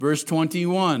Verse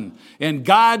 21, and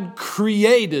God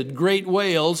created great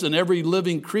whales and every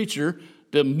living creature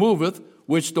that moveth,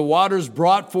 which the waters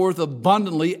brought forth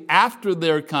abundantly after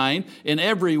their kind, and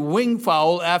every winged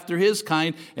fowl after his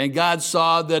kind. And God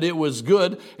saw that it was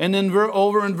good. And then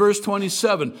over in verse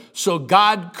 27, so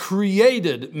God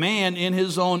created man in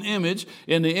his own image.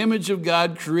 In the image of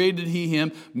God created he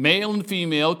him. Male and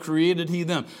female created he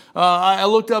them. I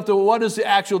looked up to what is the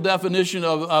actual definition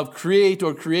of create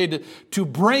or created. To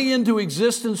bring into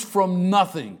existence from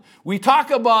nothing. We talk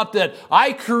about that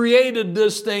I created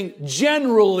this thing.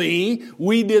 Generally,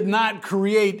 we did not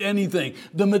create anything.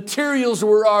 The materials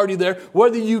were already there.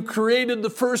 Whether you created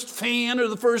the first fan or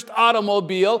the first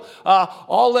automobile,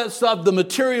 all that stuff, the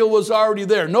material was already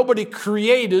there. Nobody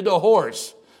created a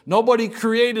horse. Nobody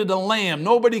created a lamb.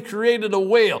 Nobody created a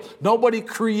whale. Nobody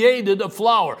created a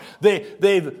flower.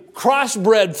 They've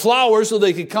crossbred flowers so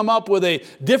they could come up with a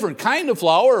different kind of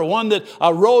flower, or one that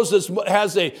a rose that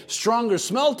has a stronger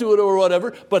smell to it or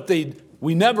whatever, but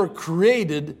we never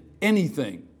created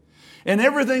anything. And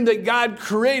everything that God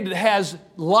created has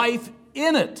life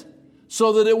in it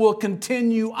so that it will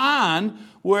continue on,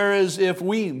 whereas if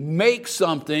we make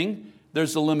something,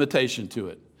 there's a limitation to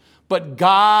it. But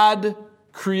God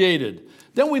created.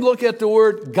 Then we look at the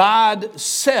word God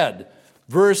said,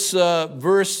 verse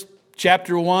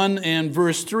chapter 1 and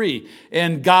verse 3.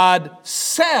 And God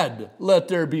said, let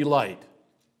there be light.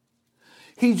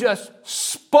 He just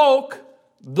spoke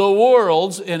the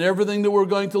worlds and everything that we're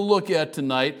going to look at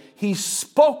tonight. He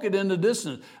spoke it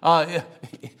into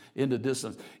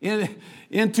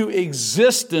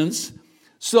existence.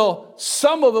 So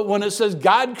some of it, when it says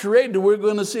God created, we're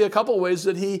going to see a couple ways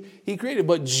that he created.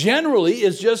 But generally,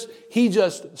 it's just, he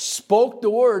just spoke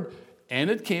the word and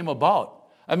it came about.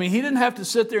 I mean, he didn't have to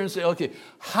sit there and say, okay,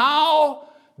 how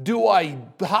do I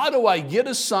get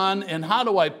a sun and how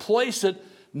do I place it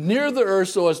near the earth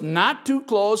so it's not too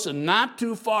close and not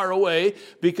too far away,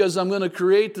 because I'm going to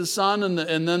create the sun and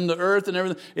then the earth and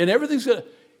everything. And everything's going to...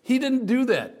 He didn't do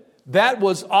that. That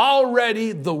was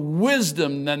already the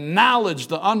wisdom, the knowledge,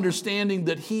 the understanding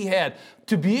that he had.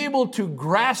 To be able to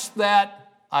grasp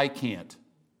that, I can't.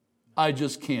 I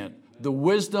just can't. The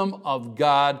wisdom of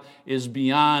God is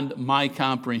beyond my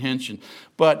comprehension.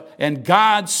 And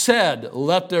God said,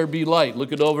 let there be light.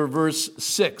 Look at over verse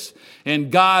 6.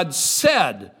 And God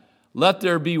said, let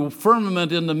there be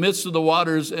firmament in the midst of the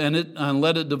waters, and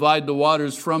let it divide the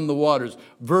waters from the waters.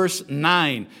 Verse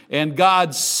 9, and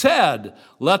God said,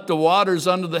 let the waters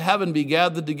under the heaven be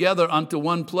gathered together unto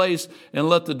one place, and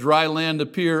let the dry land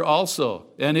appear also.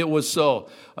 And it was so.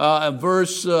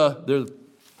 There's a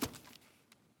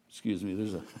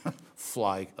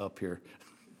fly up here.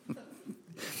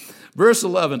 Verse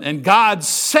 11, and God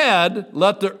said,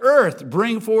 let the earth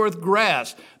bring forth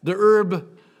grass, the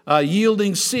herb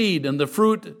yielding seed, and the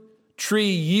fruit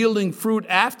tree yielding fruit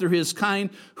after his kind,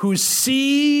 whose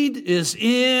seed is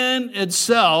in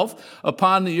itself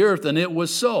upon the earth. And it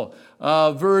was so.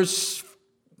 Verse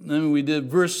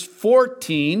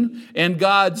 14, and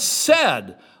God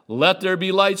said, let there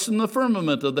be lights in the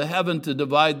firmament of the heaven to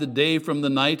divide the day from the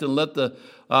night, and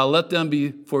let them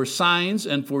be for signs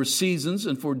and for seasons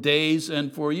and for days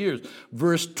and for years.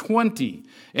 Verse 20,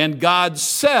 and God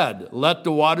said, let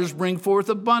the waters bring forth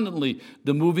abundantly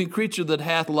the moving creature that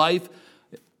hath life,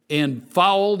 and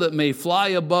fowl that may fly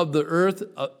above the earth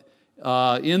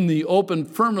in the open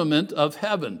firmament of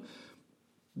heaven.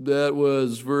 That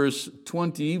was verse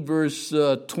 20. Verse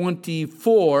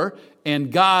 24,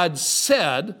 and God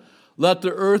said, let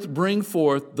the earth bring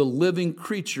forth the living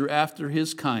creature after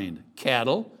his kind,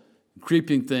 cattle,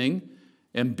 creeping thing,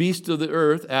 and beast of the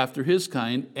earth after his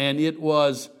kind, and it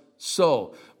was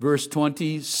so. Verse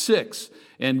 26,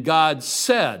 and God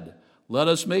said, let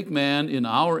us make man in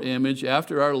our image,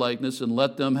 after our likeness, and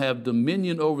let them have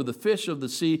dominion over the fish of the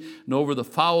sea, and over the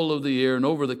fowl of the air, and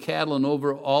over the cattle, and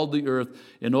over all the earth,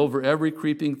 and over every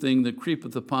creeping thing that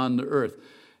creepeth upon the earth.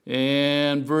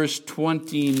 And verse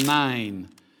 29,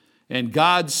 and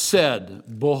God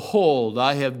said, behold,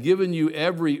 I have given you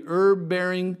every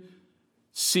herb-bearing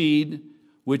seed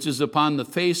which is upon the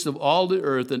face of all the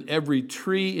earth, and every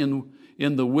tree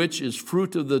in the which is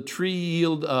fruit of the tree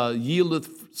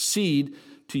yieldeth seed,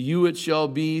 to you it shall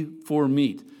be for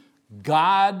meat.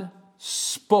 God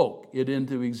spoke it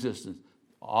into existence.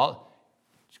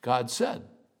 God said.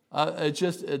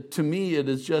 To me, it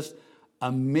is just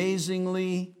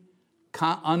amazingly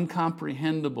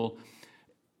uncomprehendable.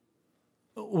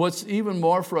 What's even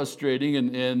more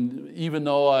frustrating, and even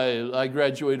though I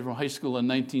graduated from high school in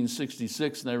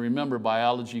 1966, and I remember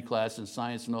biology class and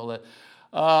science and all that,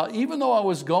 Even though I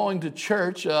was going to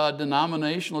church,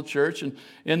 denominational church, and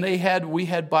we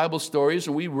had Bible stories,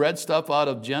 and we read stuff out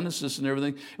of Genesis and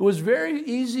everything, it was very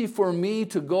easy for me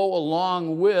to go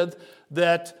along with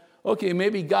that. Okay,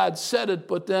 maybe God said it,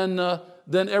 but then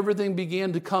everything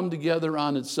began to come together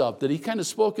on itself. That He kind of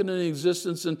spoke it into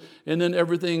existence, and then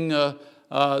everything.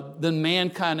 Then man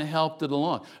kind of helped it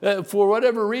along. For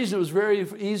whatever reason, it was very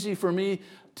easy for me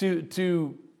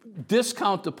to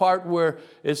discount the part where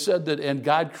it said that, and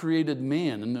God created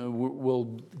man, and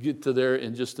we'll get to there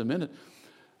in just a minute.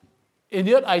 And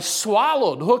yet I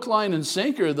swallowed hook, line, and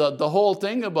sinker the whole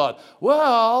thing about,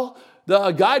 well,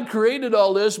 God created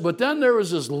all this, but then there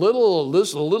was this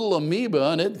little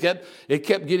amoeba, and it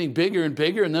kept getting bigger and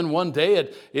bigger, and then one day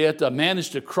it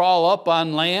managed to crawl up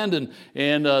on land,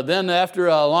 and then after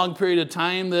a long period of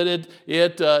time that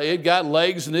it got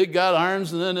legs and it got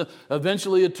arms, and then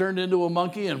eventually it turned into a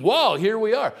monkey, and whoa, here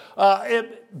we are.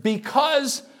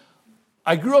 Because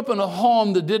I grew up in a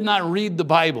home that did not read the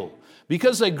Bible.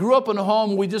 Because I grew up in a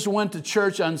home, we just went to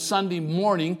church on Sunday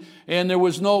morning, and there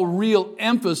was no real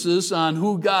emphasis on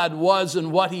who God was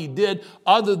and what He did,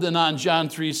 other than on John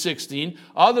 3:16,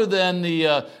 other than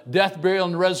the death, burial,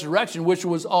 and resurrection, which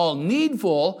was all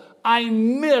needful. I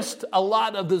missed a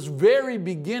lot of this very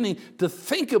beginning to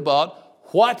think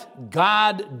about what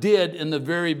God did in the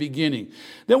very beginning.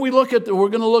 Then we're going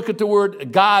to look at the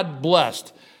word God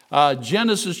blessed.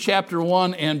 Genesis chapter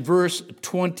 1 and verse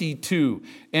 22.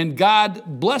 And God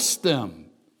blessed them,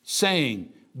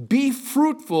 saying, be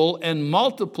fruitful and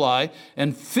multiply,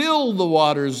 and fill the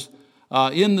waters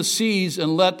in the seas,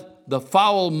 and let the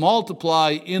fowl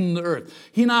multiply in the earth.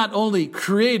 He not only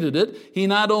created it, He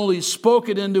not only spoke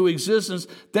it into existence,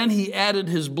 then He added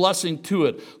His blessing to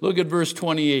it. Look at verse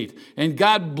 28. And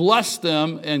God blessed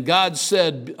them, and God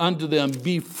said unto them,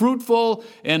 be fruitful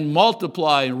and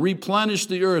multiply, and replenish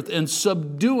the earth, and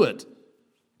subdue it,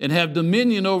 and have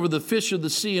dominion over the fish of the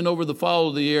sea, and over the fowl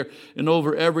of the air, and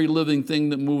over every living thing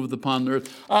that moveth upon the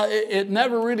earth. It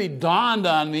never really dawned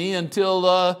on me until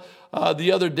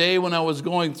the other day when I was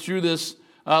going through this.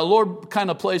 Lord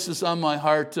kind of placed this on my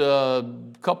heart a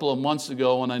couple of months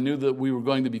ago when I knew that we were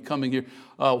going to be coming here.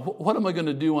 What am I going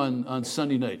to do on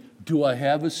Sunday night? Do I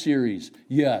have a series?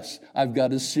 Yes, I've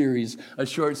got a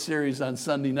short series on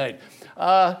Sunday night.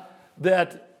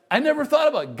 That I never thought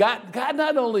about. God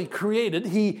not only created,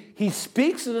 He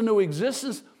speaks it into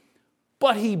existence,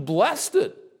 but He blessed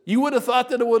it. You would have thought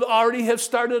that it would already have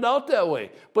started out that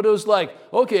way. But it was like,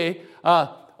 okay,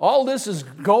 all this is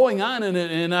going on,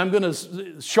 and I'm going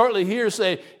to shortly here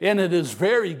say, and it is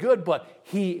very good, but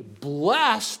He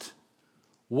blessed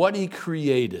what He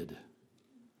created.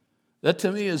 That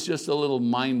to me is just a little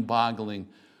mind-boggling.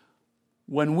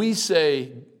 When we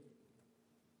say,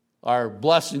 our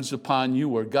blessings upon you,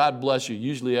 or God bless you,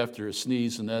 usually after a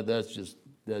sneeze, and that's just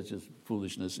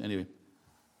foolishness. Anyway,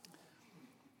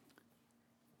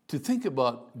 to think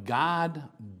about God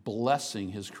blessing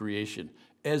His creation,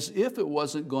 as if it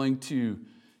wasn't going to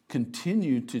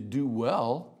continue to do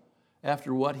well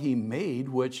after what He made,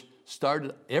 which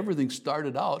everything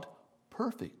started out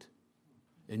perfect.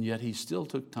 And yet He still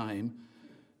took time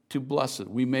to bless it.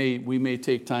 We may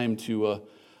take time to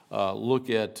look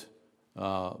at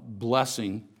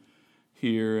blessing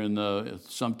here in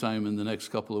sometime in the next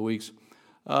couple of weeks.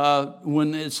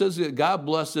 When it says that God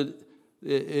blessed it,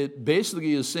 it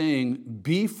basically is saying,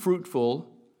 be fruitful,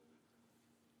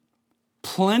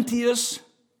 plenteous,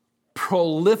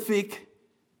 prolific,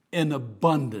 and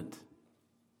abundant. I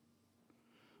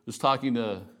was talking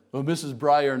to Mrs.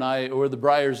 Breyer and I, or the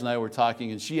Breyers and I were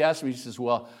talking, and she asked me, she says,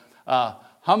 well,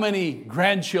 how many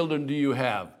grandchildren do you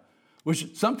have?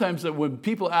 Which sometimes when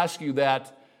people ask you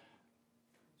that,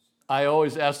 I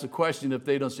always ask the question if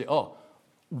they don't say, oh,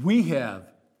 we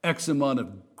have X amount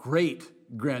of great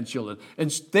grandchildren. And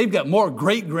they've got more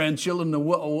great-grandchildren than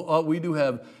what we do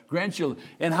have grandchildren.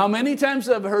 And how many times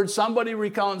I've heard somebody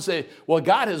recount and say, well,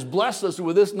 God has blessed us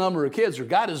with this number of kids, or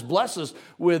God has blessed us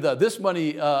with this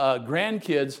many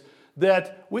grandkids,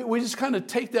 that we just kind of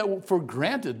take that for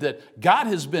granted, that God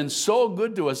has been so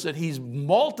good to us that He's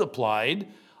multiplied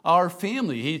our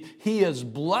family. He has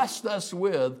blessed us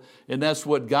with, and that's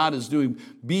what God is doing.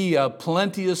 Be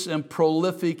plenteous and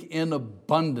prolific and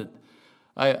abundant.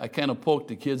 I kind of poked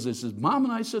the kids. I said, Mom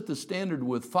and I set the standard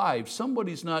with 5.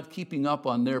 Somebody's not keeping up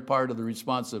on their part of the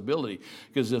responsibility.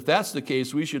 Because if that's the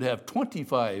case, we should have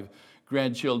 25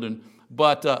 grandchildren.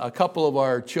 But a couple of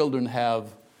our children have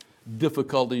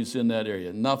difficulties in that area.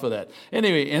 Enough of that.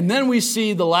 Anyway, and then we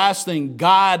see the last thing,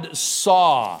 God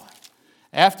saw.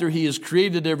 after he has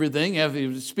created everything, after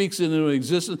he speaks it into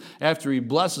existence, after he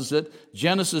blesses it.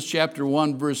 Genesis chapter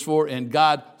 1, verse 4, and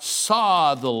God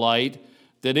saw the light,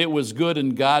 that it was good,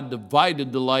 and God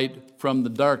divided the light from the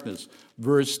darkness.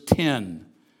 Verse 10,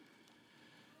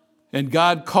 and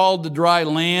God called the dry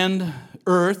land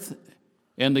earth,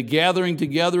 and the gathering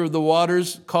together of the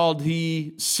waters called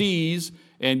he seas,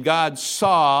 and God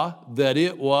saw that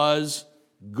it was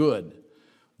good.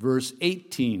 Verse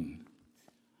 18,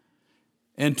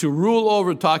 and to rule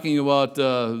over, talking about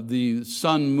the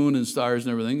sun, moon, and stars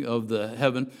and everything of the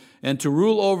heaven, and to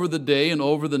rule over the day and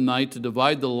over the night, to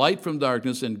divide the light from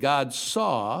darkness, and God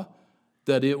saw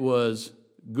that it was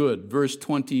good. Verse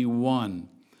 21,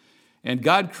 and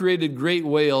God created great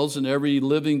whales and every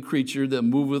living creature that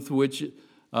moveth, which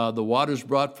the waters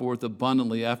brought forth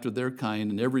abundantly after their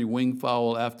kind, and every winged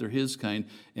fowl after his kind,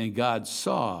 and God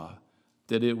saw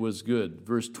that it was good.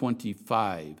 Verse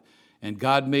 25, and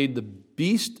God made the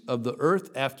beast of the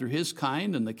earth after his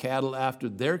kind, and the cattle after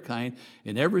their kind,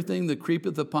 and everything that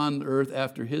creepeth upon the earth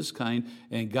after his kind,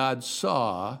 and God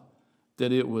saw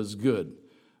that it was good.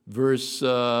 Verse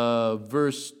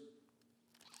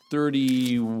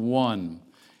 31,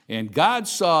 and God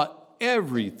saw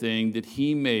everything that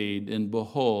he made, and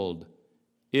behold,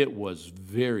 it was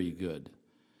very good.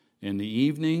 And the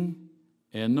evening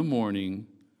and the morning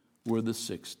were the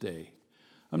sixth day.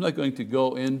 I'm not going to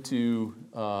go into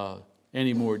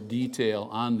any more detail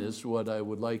on this. What I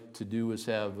would like to do is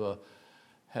have the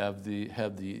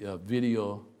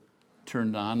video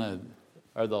turned on.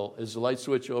 Is the light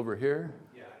switch over here?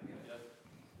 Yeah.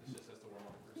 This just has to warm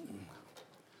up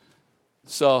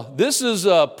first. So this is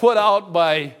put out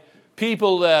by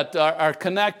people that are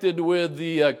connected with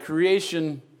the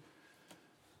creation.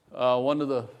 That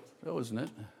wasn't it?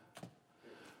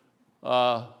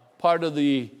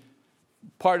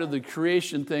 Part of the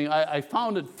creation thing. I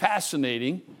found it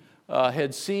fascinating.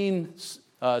 Had seen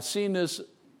this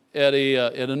at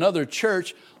another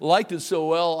church. Liked it so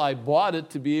well, I bought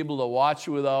it to be able to watch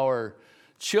with our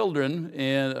children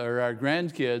or our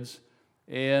grandkids,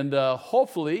 and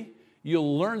hopefully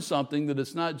you'll learn something, that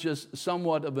it's not just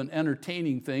somewhat of an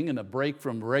entertaining thing and a break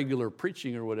from regular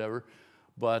preaching or whatever,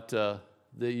 but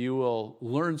that you will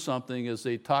learn something as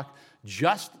they talk.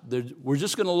 We're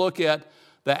just going to look at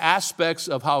the aspects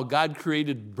of how God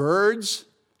created birds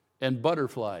and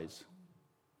butterflies.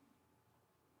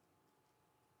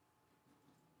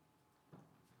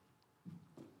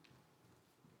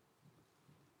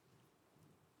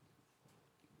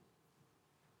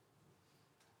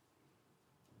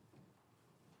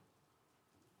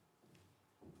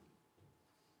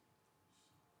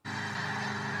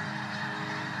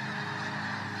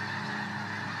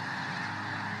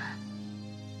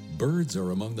 Birds are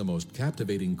among the most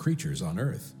captivating creatures on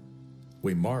earth.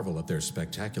 We marvel at their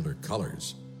spectacular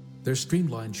colors, their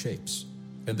streamlined shapes,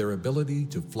 and their ability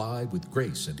to fly with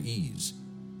grace and ease.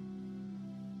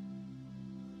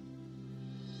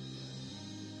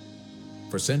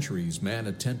 For centuries, man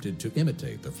attempted to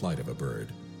imitate the flight of a bird.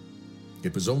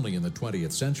 It was only in the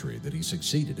 20th century that he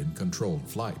succeeded in controlled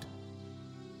flight.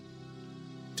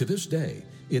 To this day,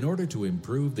 in order to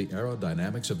improve the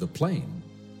aerodynamics of the plane,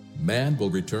 man will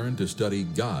return to study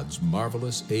God's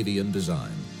marvelous avian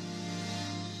design.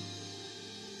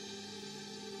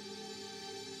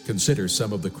 Consider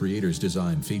some of the Creator's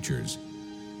design features.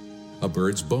 A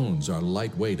bird's bones are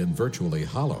lightweight and virtually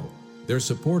hollow. They're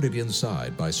supported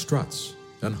inside by struts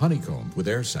and honeycombed with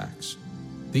air sacs.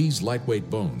 These lightweight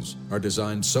bones are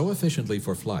designed so efficiently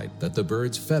for flight that the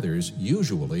bird's feathers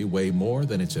usually weigh more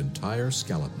than its entire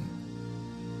skeleton.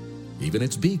 Even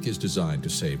its beak is designed to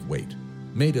save weight,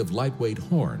 made of lightweight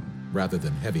horn rather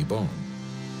than heavy bone.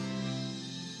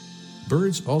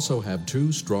 Birds also have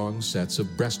two strong sets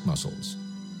of breast muscles,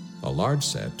 a large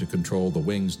set to control the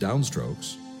wing's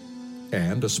downstrokes,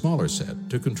 and a smaller set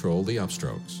to control the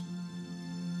upstrokes.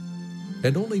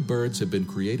 And only birds have been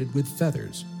created with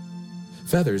feathers.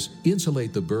 Feathers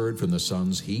insulate the bird from the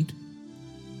sun's heat,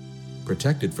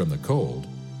 protect it from the cold,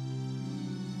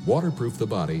 waterproof the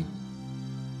body,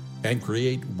 and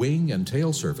create wing and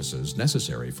tail surfaces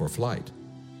necessary for flight.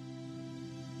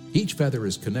 Each feather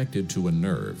is connected to a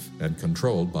nerve and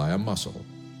controlled by a muscle.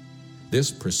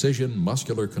 This precision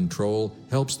muscular control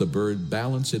helps the bird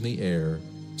balance in the air,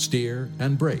 steer,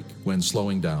 and brake when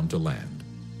slowing down to land.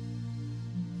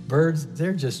 Birds,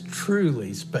 they're just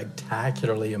truly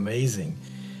spectacularly amazing.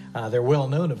 They're well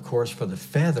known, of course, for the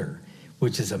feather,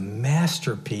 which is a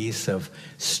masterpiece of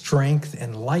strength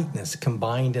and lightness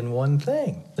combined in one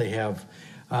thing. They have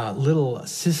a little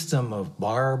system of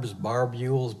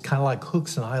barbules, kind of like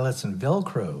hooks and eyelets and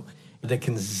Velcro, that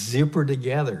can zipper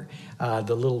together.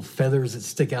 the little feathers that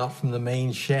stick out from the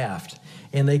main shaft.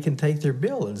 And they can take their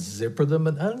bill and zipper them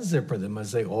and unzipper them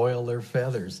as they oil their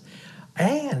feathers.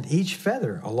 And each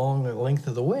feather along the length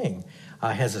of the wing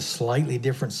has a slightly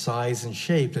different size and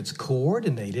shape that's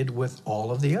coordinated with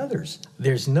all of the others.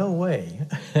 There's no way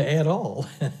at all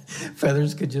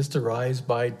feathers could just arise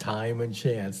by time and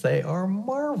chance. They are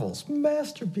marvels,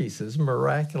 masterpieces,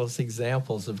 miraculous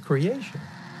examples of creation.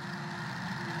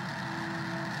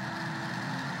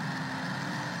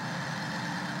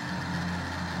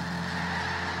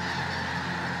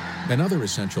 Another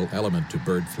essential element to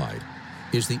bird flight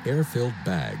is the air-filled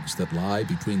bags that lie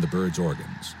between the bird's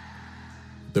organs.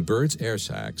 The bird's air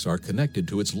sacs are connected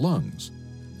to its lungs,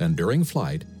 and during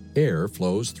flight, air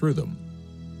flows through them.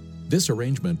 This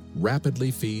arrangement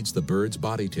rapidly feeds the bird's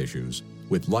body tissues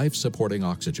with life-supporting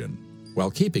oxygen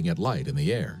while keeping it light in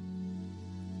the air.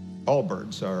 All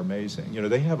birds are amazing.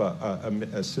 They have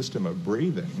a system of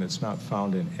breathing that's not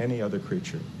found in any other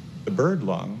creature. The bird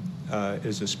lung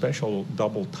is a special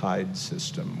double-tide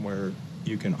system where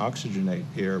you can oxygenate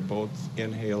air both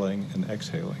inhaling and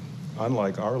exhaling.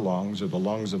 Unlike our lungs or the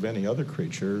lungs of any other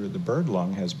creature, the bird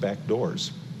lung has back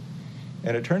doors.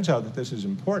 And it turns out that this is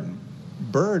important.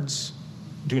 Birds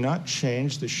do not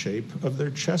change the shape of their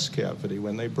chest cavity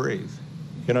when they breathe.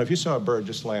 If you saw a bird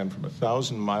just land from a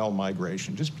 1,000-mile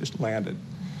migration, just landed,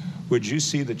 would you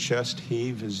see the chest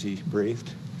heave as he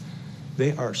breathed?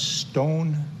 They are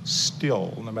stone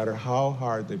still, no matter how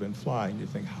hard they've been flying. You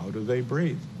think, how do they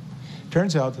breathe?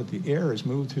 Turns out that the air is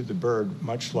moved through the bird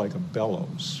much like a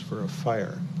bellows for a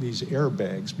fire. These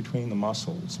airbags between the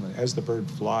muscles. And as the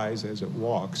bird flies, as it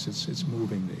walks, it's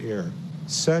moving the air.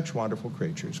 Such wonderful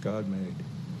creatures God made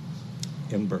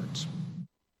in birds.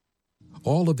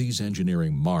 All of these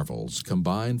engineering marvels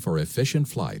combine for efficient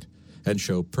flight and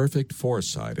show perfect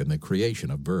foresight in the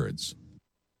creation of birds.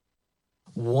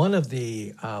 One of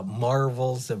the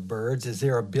marvels of birds is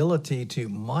their ability to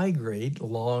migrate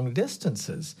long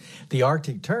distances. The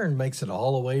Arctic tern makes it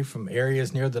all the way from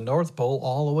areas near the North Pole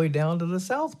all the way down to the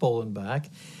South Pole and back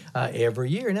every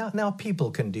year. Now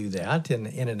people can do that in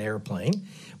an airplane,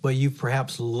 but you've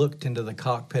perhaps looked into the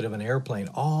cockpit of an airplane,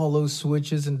 all those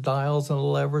switches and dials and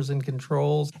levers and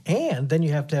controls, and then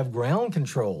you have to have ground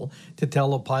control to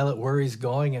tell the pilot where he's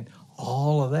going, and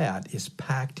all of that is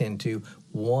packed into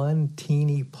one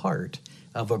teeny part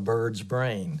of a bird's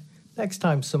brain. Next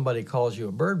time somebody calls you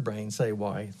a bird brain, say,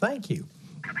 why, thank you.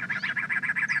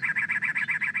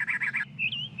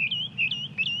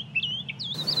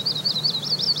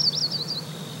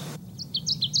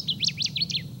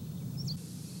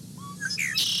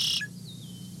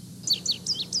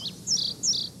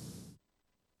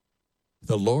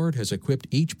 The Lord has equipped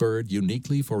each bird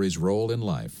uniquely for his role in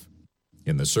life.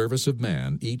 In the service of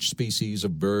man, each species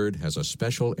of bird has a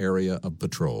special area of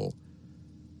patrol.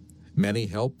 Many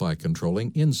help by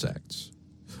controlling insects.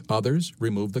 Others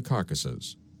remove the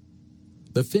carcasses.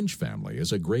 The finch family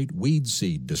is a great weed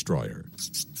seed destroyer.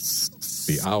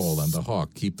 The owl and the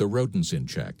hawk keep the rodents in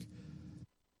check.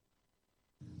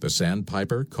 The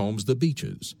sandpiper combs the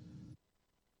beaches.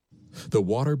 The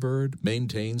water bird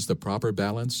maintains the proper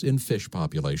balance in fish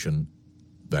population.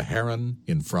 The heron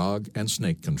in frog and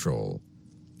snake control.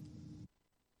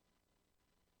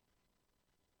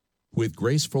 With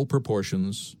graceful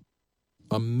proportions,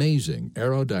 amazing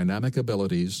aerodynamic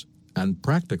abilities, and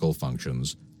practical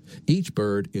functions, each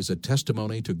bird is a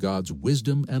testimony to God's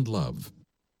wisdom and love.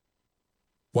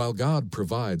 While God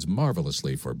provides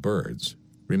marvelously for birds,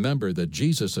 remember that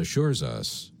Jesus assures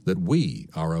us that we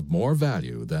are of more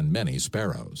value than many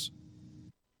sparrows.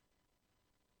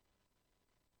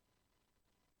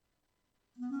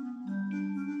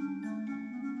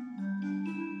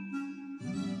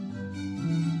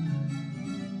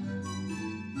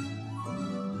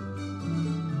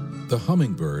 The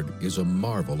hummingbird is a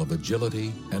marvel of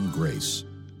agility and grace.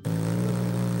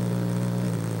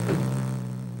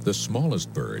 The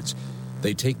smallest birds,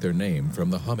 they take their name from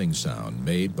the humming sound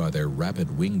made by their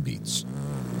rapid wing beats.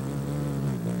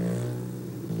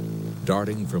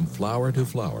 Darting from flower to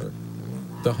flower,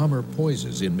 the hummer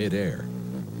poises in midair.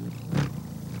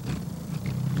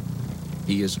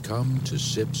 He has come to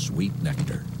sip sweet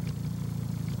nectar.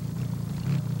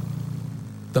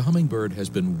 The hummingbird has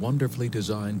been wonderfully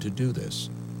designed to do this.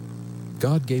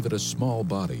 God gave it a small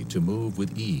body to move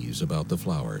with ease about the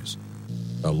flowers,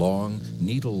 a long,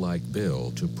 needle-like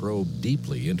bill to probe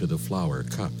deeply into the flower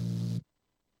cup,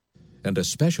 and a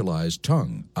specialized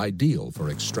tongue ideal for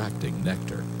extracting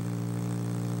nectar.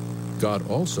 God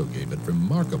also gave it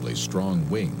remarkably strong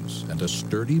wings and a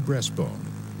sturdy breastbone,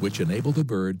 which enable the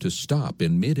bird to stop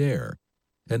in midair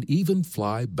and even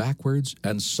fly backwards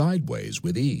and sideways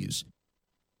with ease.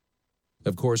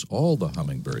 Of course, all the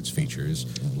hummingbird's features,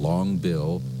 long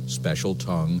bill, special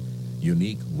tongue,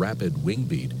 unique rapid wing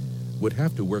beat, would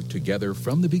have to work together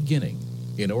from the beginning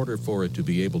in order for it to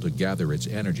be able to gather its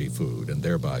energy food and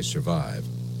thereby survive.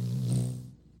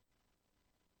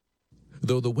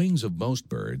 Though the wings of most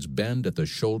birds bend at the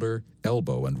shoulder,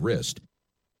 elbow, and wrist,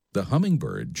 the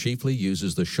hummingbird chiefly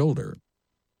uses the shoulder.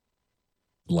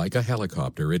 Like a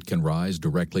helicopter, it can rise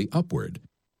directly upward.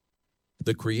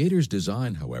 The Creator's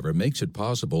design, however, makes it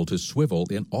possible to swivel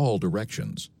in all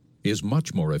directions, is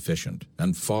much more efficient,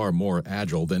 and far more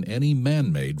agile than any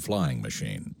man-made flying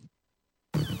machine.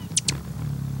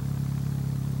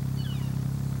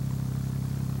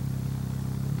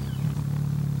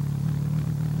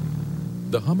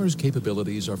 The hummer's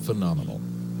capabilities are phenomenal.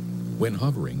 When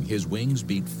hovering, his wings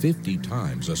beat 50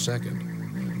 times a second.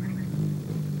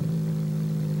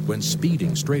 When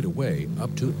speeding straight away,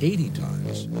 up to 80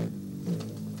 times.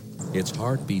 Its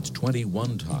heart beats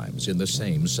 21 times in the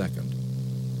same second.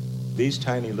 These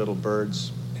tiny little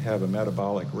birds have a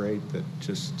metabolic rate that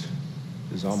just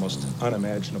is almost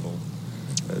unimaginable.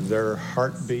 Their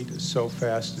heartbeat is so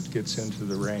fast it gets into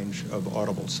the range of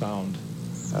audible sound.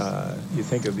 You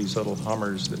think of these little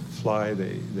hummers that fly,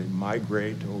 they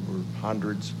migrate over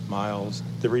hundreds of miles.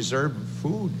 They reserve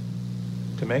food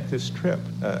to make this trip.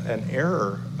 An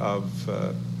error of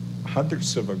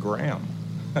hundredths of a gram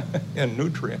in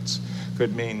nutrients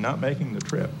could mean not making the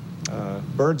trip.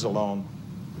 Birds alone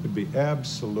would be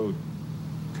absolute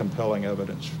compelling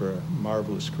evidence for a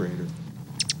marvelous Creator.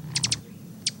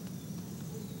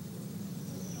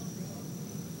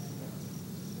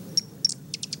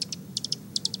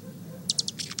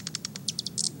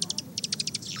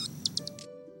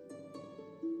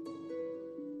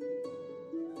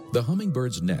 The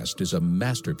hummingbird's nest is a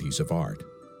masterpiece of art.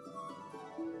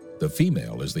 The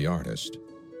female is the artist.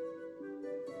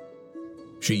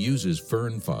 She uses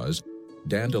fern fuzz,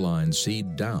 dandelion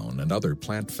seed down, and other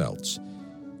plant felts.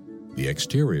 The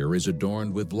exterior is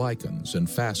adorned with lichens and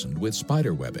fastened with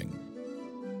spider webbing.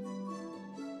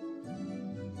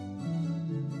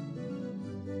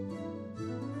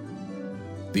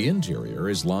 The interior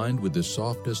is lined with the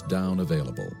softest down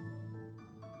available.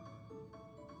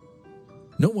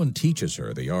 No one teaches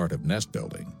her the art of nest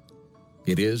building.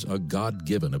 It is a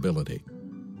God-given ability.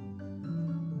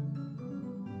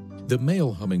 The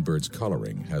male hummingbird's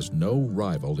coloring has no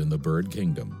rival in the bird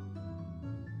kingdom.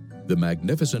 The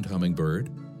magnificent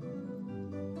hummingbird,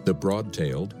 the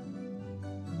broad-tailed,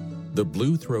 the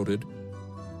blue-throated,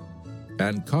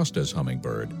 and Costa's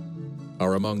hummingbird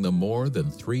are among the more than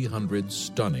 300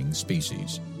 stunning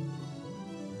species.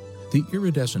 The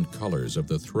iridescent colors of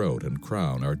the throat and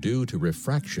crown are due to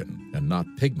refraction and not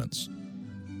pigments.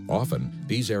 Often,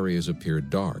 these areas appear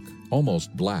dark,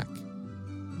 almost black.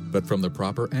 But from the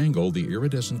proper angle, the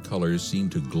iridescent colors seem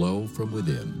to glow from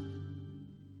within.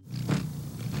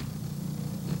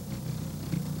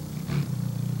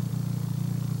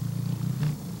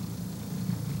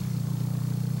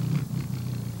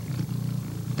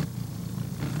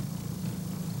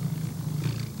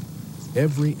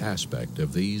 Every aspect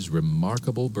of these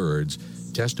remarkable birds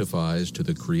testifies to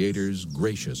the Creator's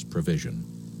gracious provision.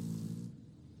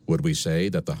 Would we say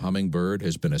that the hummingbird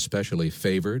has been especially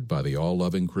favored by the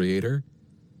all-loving Creator?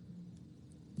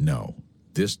 No,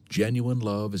 this genuine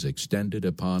love is extended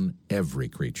upon every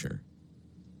creature.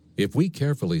 If we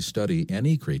carefully study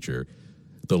any creature,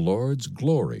 the Lord's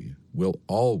glory will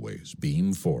always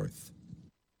beam forth.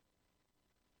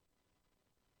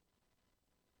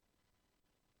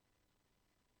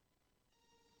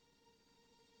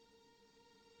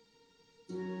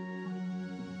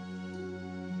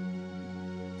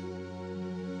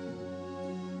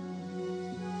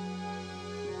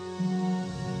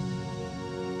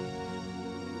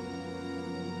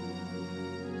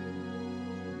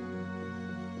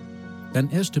 An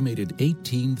estimated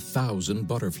 18,000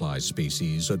 butterfly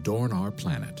species adorn our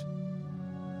planet.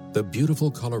 The beautiful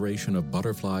coloration of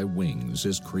butterfly wings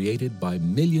is created by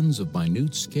millions of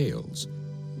minute scales.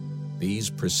 These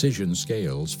precision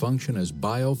scales function as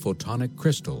biophotonic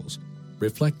crystals,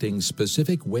 reflecting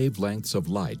specific wavelengths of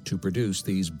light to produce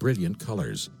these brilliant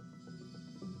colors.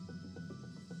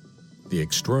 The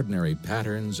extraordinary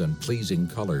patterns and pleasing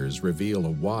colors reveal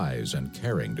a wise and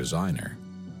caring designer.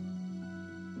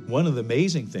 One of the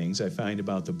amazing things I find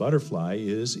about the butterfly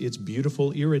is its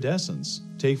beautiful iridescence.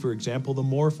 Take, for example, the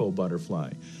Morpho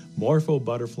butterfly. Morpho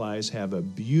butterflies have a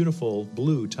beautiful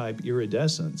blue-type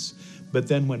iridescence, but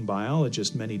then when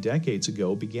biologists many decades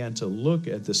ago began to look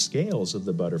at the scales of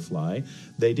the butterfly,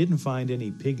 they didn't find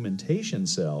any pigmentation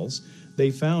cells.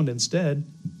 They found instead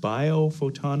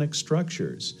biophotonic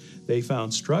structures. They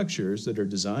found structures that are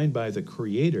designed by the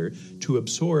Creator to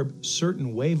absorb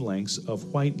certain wavelengths of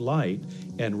white light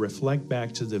and reflect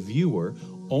back to the viewer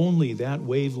only that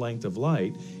wavelength of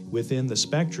light within the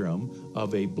spectrum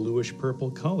of a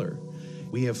bluish-purple color.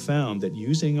 We have found that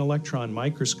using an electron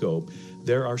microscope,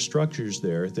 there are structures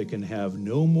there that can have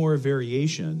no more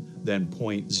variation than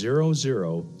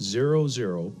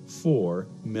 0.00004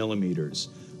 millimeters.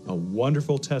 A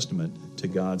wonderful testament to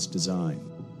God's design.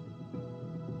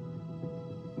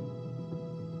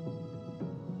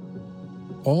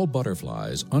 All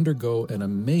butterflies undergo an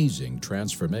amazing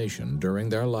transformation during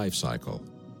their life cycle.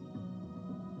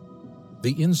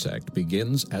 The insect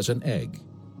begins as an egg,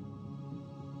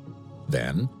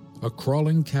 then a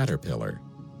crawling caterpillar,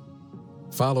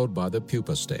 followed by the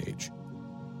pupa stage.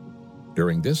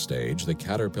 During this stage, the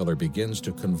caterpillar begins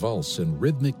to convulse in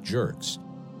rhythmic jerks,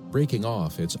 breaking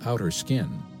off its outer skin.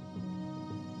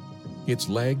 Its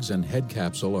legs and head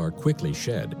capsule are quickly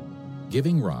shed,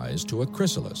 giving rise to a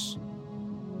chrysalis.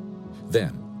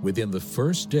 Then, within the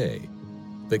first day,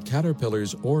 the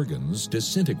caterpillar's organs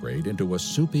disintegrate into a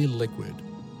soupy liquid.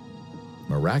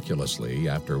 Miraculously,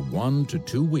 after 1 to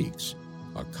 2 weeks,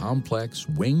 a complex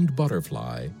winged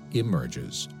butterfly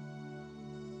emerges.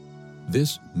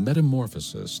 This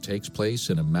metamorphosis takes place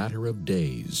in a matter of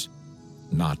days,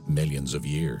 not millions of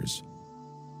years.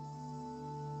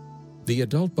 The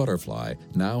adult butterfly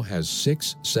now has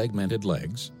 6 segmented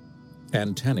legs,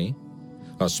 antennae,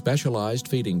 a specialized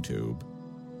feeding tube,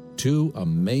 2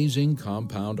 amazing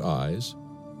compound eyes,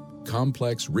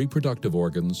 complex reproductive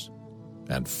organs,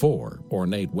 and 4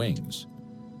 ornate wings.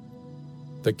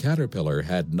 The caterpillar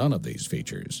had none of these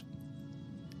features.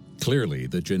 Clearly,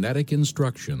 the genetic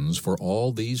instructions for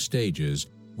all these stages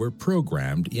were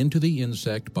programmed into the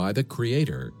insect by the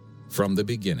Creator from the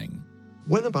beginning.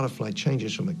 When a butterfly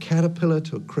changes from a caterpillar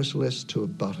to a chrysalis to a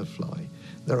butterfly,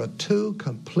 there are 2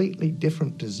 completely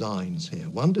different designs here.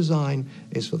 One design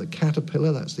is for the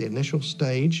caterpillar, that's the initial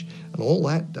stage, and all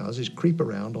that does is creep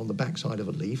around on the backside of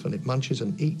a leaf, and it munches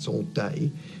and eats all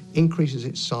day, increases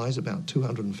its size about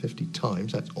 250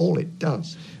 times, that's all it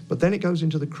does. But then it goes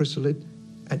into the chrysalid,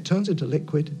 it turns into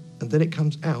liquid, and then it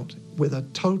comes out with a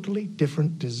totally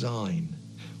different design.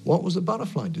 What was the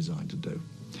butterfly designed to do?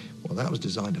 Well, that was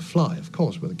designed to fly, of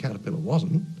course, but the caterpillar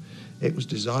wasn't. It was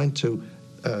designed to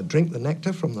drink the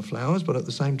nectar from the flowers, but at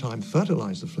the same time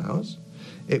fertilize the flowers.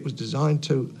 It was designed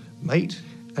to mate,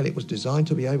 and it was designed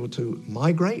to be able to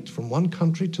migrate from one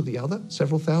country to the other,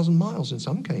 several thousand miles in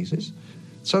some cases.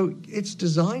 So it's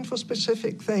designed for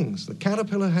specific things. The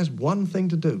caterpillar has one thing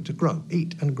to do, to grow,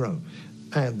 eat and grow.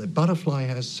 And the butterfly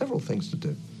has several things to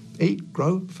do: eat,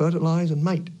 grow, fertilize, and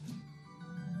mate.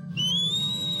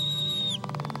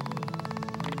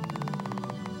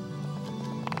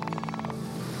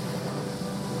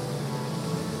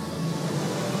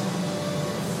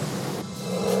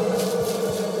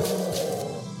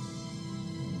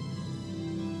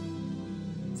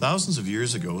 Thousands of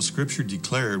years ago, Scripture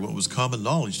declared what was common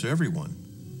knowledge to everyone.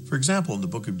 For example, in the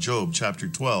book of Job, chapter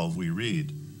 12, we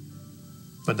read,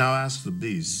 "But now ask the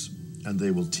beasts, and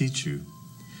they will teach you,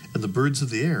 and the birds of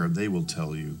the air, and they will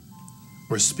tell you.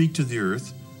 Or speak to the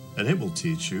earth, and it will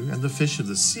teach you, and the fish of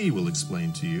the sea will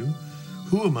explain to you.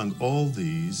 Who among all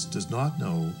these does not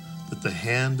know that the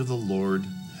hand of the Lord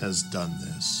has done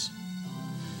this?"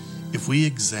 If we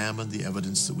examine the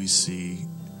evidence that we see,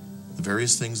 the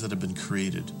various things that have been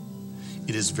created,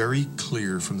 it is very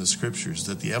clear from the Scriptures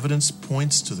that the evidence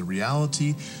points to the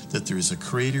reality that there is a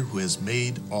Creator who has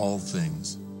made all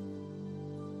things.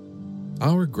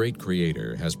 Our great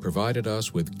Creator has provided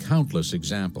us with countless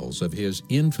examples of His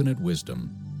infinite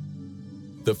wisdom.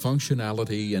 The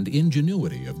functionality and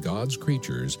ingenuity of God's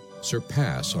creatures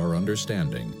surpass our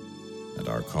understanding and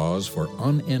are cause for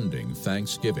unending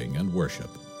thanksgiving and worship.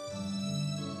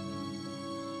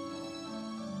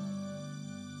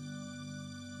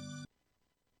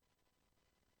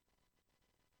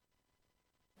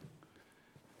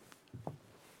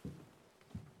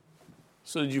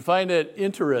 So did you find that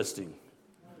interesting?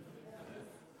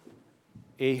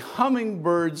 A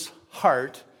hummingbird's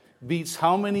heart beats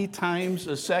how many times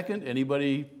a second?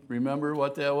 Anybody remember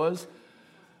what that was?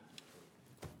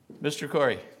 Mr.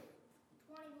 Corey?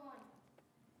 21.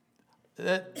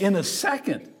 That, in a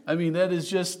second. I mean, that is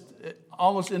just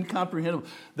almost incomprehensible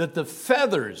that the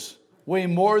feathers weigh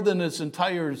more than its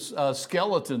entire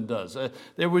skeleton does.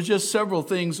 There were just several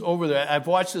things over there. I've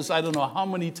watched this I don't know how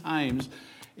many times,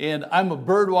 and I'm a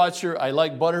bird watcher. I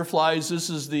like butterflies. This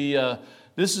is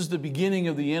the beginning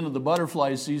of the end of the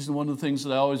butterfly season. One of the things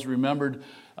that I always remembered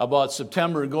about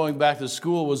September going back to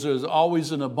school was there's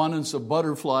always an abundance of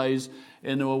butterflies,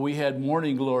 and we had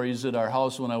morning glories at our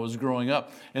house when I was growing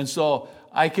up. And so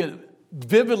I could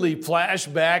vividly flash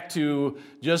back to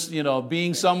just,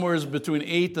 being somewhere between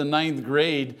 8th and 9th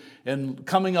grade and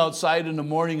coming outside in the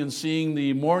morning and seeing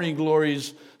the morning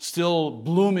glories still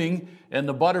blooming and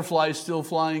the butterflies still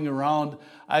flying around.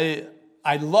 I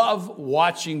love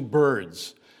watching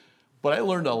birds, but I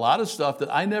learned a lot of stuff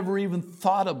that I never even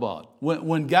thought about.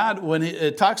 When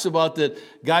it talks about that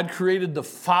God created the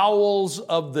fowls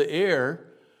of the air,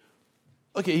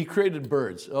 okay, he created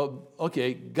birds. Oh,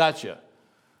 okay, gotcha.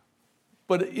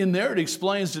 But in there it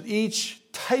explains that each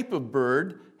type of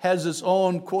bird has its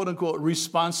own quote-unquote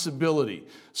responsibility.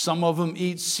 Some of them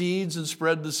eat seeds and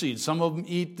spread the seeds. Some of them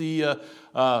eat the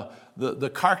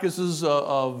carcasses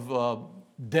of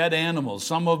dead animals.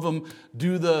 Some of them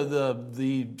do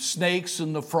the snakes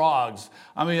and the frogs.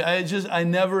 I mean, I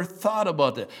never thought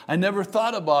about that. I never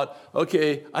thought about,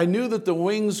 okay, I knew that the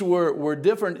wings were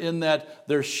different in that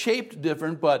they're shaped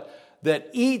different, but that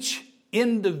each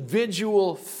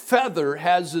individual feather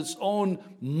has its own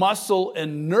muscle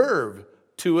and nerve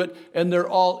to it, and they're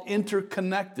all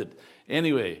interconnected.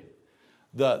 Anyway,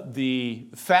 the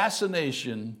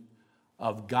fascination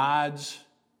of God's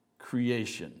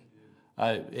creation,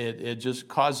 it just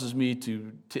causes me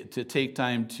to take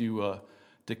time to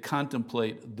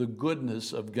contemplate the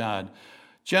goodness of God.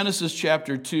 Genesis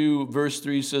chapter 2, verse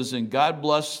 3 says, And God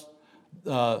blessed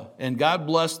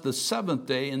the seventh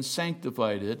day and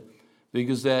sanctified it,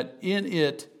 because that in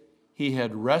it he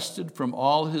had rested from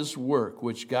all his work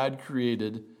which God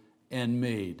created and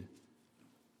made.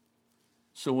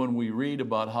 So when we read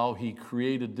about how he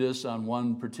created this on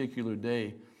one particular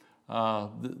day,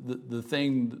 the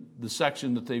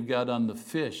section that they've got on the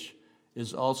fish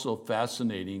is also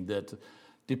fascinating, that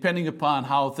depending upon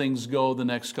how things go the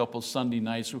next couple Sunday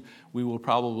nights, we will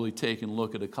probably take and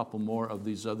look at a couple more of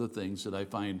these other things that I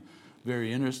find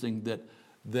very interesting, that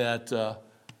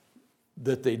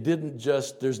they didn't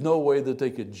just, there's no way that they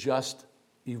could just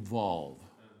evolve,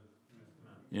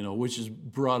 which is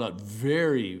brought out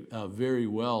very, very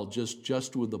well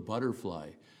just with the butterfly.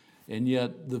 And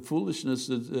yet the foolishness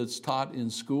that's taught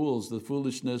in schools, the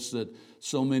foolishness that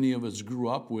so many of us grew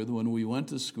up with when we went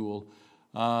to school,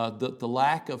 the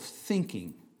lack of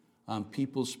thinking on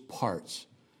people's parts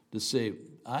to say,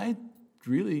 I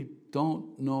really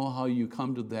don't know how you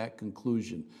come to that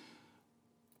conclusion.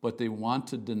 But they want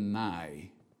to deny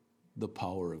the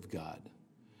power of God.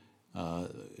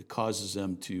 It causes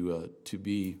them to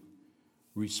be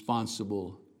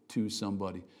responsible to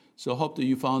somebody. So hope that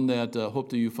you found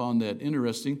that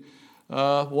interesting.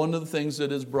 One of the things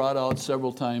that is brought out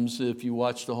several times, if you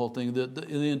watch the whole thing,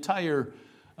 the entire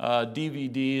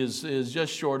DVD is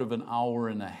just short of an hour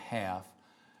and a half.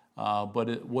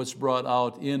 But what's brought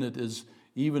out in it is,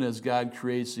 even as God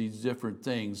creates these different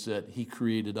things, that he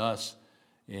created us.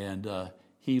 And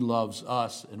he loves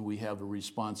us, and we have a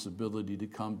responsibility to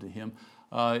come to him.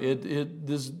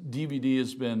 This DVD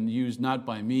has been used not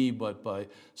by me, but by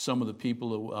some of the people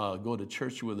who go to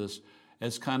church with us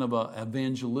as kind of an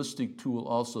evangelistic tool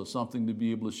also, something to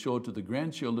be able to show to the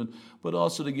grandchildren, but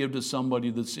also to give to somebody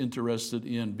that's interested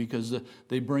in, because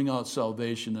they bring out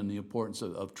salvation and the importance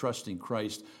of trusting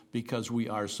Christ, because we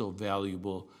are so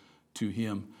valuable to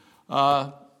him.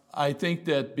 I think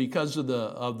that because of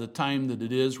the time that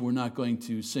it is, we're not going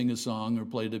to sing a song or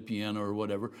play the piano or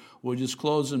whatever. We'll just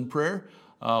close in prayer.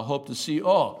 Hope to see.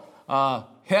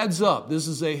 Heads up. This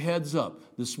is a heads up.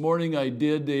 This morning I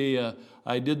did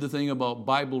the thing about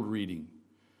Bible reading.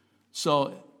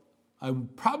 So I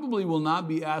probably will not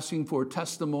be asking for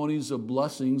testimonies of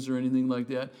blessings or anything like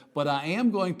that, but I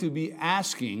am going to be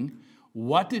asking,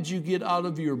 what did you get out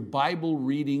of your Bible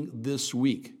reading this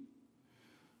week?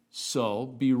 So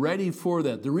be ready for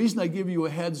that. The reason I give you a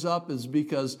heads up is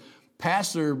because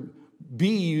Pastor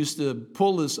B used to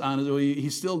pull this on it. He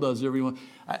still does, everyone.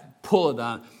 Pull it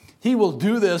on. He will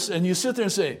do this, and you sit there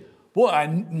and say, boy, I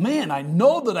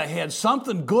know that I had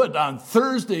something good on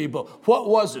Thursday, but what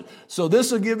was it? So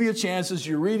this will give you a chance as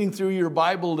you're reading through your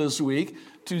Bible this week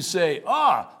to say,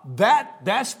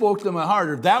 that spoke to my heart,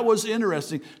 or that was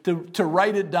interesting, to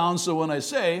write it down. So when I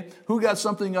say, who got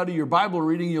something out of your Bible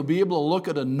reading, you'll be able to look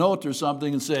at a note or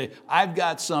something and say, I've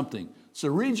got something. So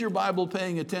read your Bible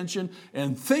paying attention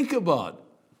and think about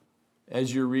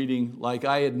as you're reading, like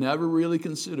I had never really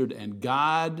considered. And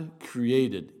God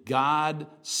created, God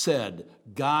said,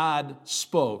 God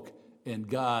spoke, and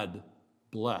God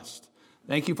blessed.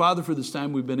 Thank you, Father, for this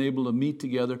time we've been able to meet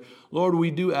together. Lord,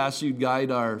 we do ask you to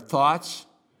guide our thoughts,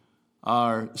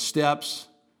 our steps,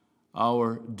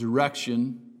 our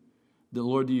direction. That,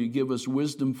 Lord, you give us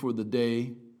wisdom for the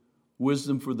day,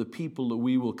 wisdom for the people that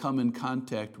we will come in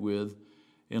contact with.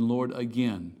 And Lord,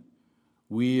 again,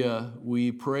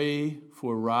 we pray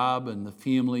for Rob and the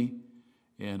family.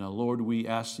 And Lord, we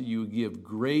ask that you give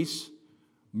grace,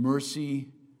 mercy,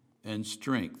 and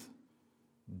strength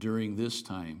during this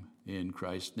time. In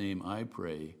Christ's name I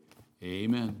pray.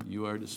 Amen. You are dismissed.